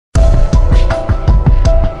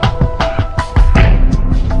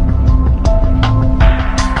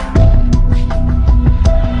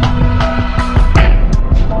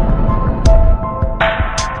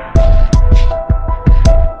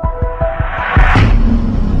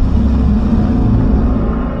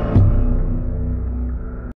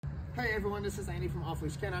this is Andy from Off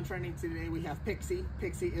Leash Canine Training. Today we have Pixie.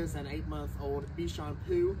 Pixie is an 8-month-old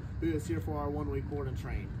Bichonpoo who is here for our 1-week board and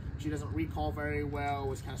train. She doesn't recall very well,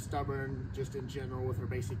 was kind of stubborn just in general with her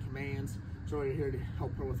basic commands. So we're here to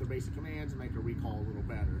help her with her basic commands and make her recall a little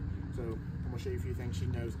better. So I'm gonna show you a few things she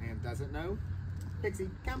knows and doesn't know. Pixie,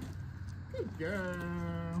 come. Good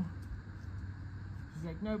girl. She's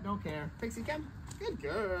like, nope, don't care. Pixie, come. Good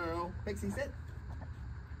girl. Pixie, sit.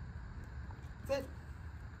 Sit.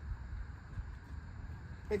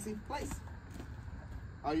 Pixie, place.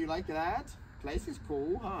 Oh, you like that? Place is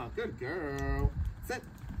cool, huh? Good girl. Sit.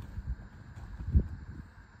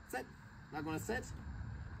 Sit. Not gonna sit?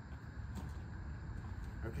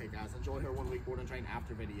 Okay, guys, enjoy her 1-week board and train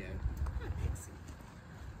after video. Hi, Pixie.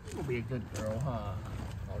 You're gonna be a good girl, huh?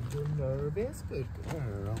 Oh, you're nervous? Good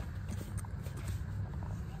girl.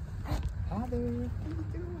 Hi there. What are you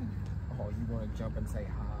doing? Oh, you wanna jump and say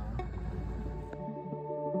hi?